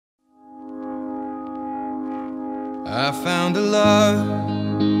I found a love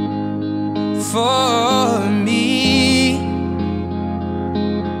for me.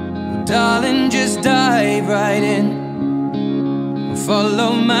 Well, darling, just dive right in and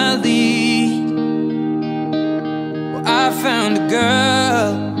follow my lead. Well, I found a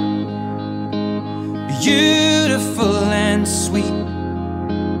girl, beautiful and sweet.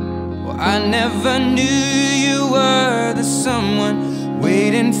 Well, I never knew you were the someone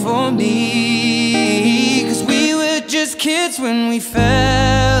waiting for me. 'Cause we were just kids when we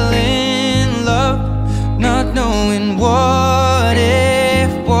fell in love, not knowing what it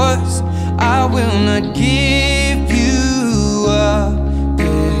was. I will not give you up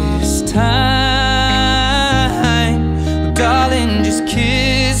this time. But darling, just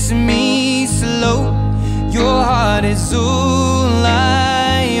kiss me slow. Your heart is all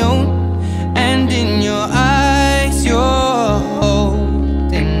I own, and in your eyes you're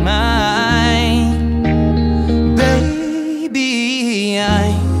holding mine. Baby,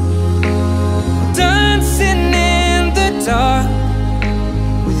 I'm dancing in the dark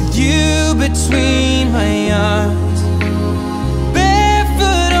with you between my arms,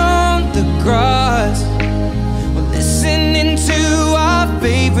 barefoot on the grass. We're listening to our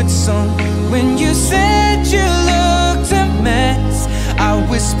favorite song. When you said you looked a mess, I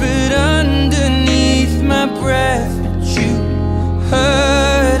whispered underneath my breath, but you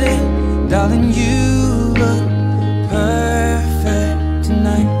heard it. Darling, you look perfect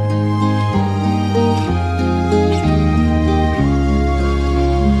tonight.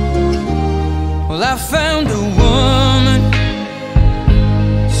 Well, I found a woman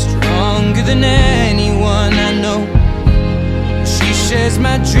stronger than anyone I know. She shares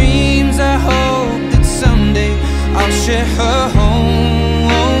my dreams. I hope that someday I'll share her home.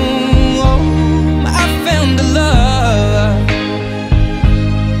 I found a love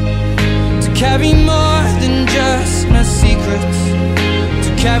to carry more than just my secrets,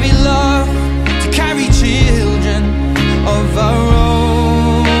 to carry love, to carry children of our own.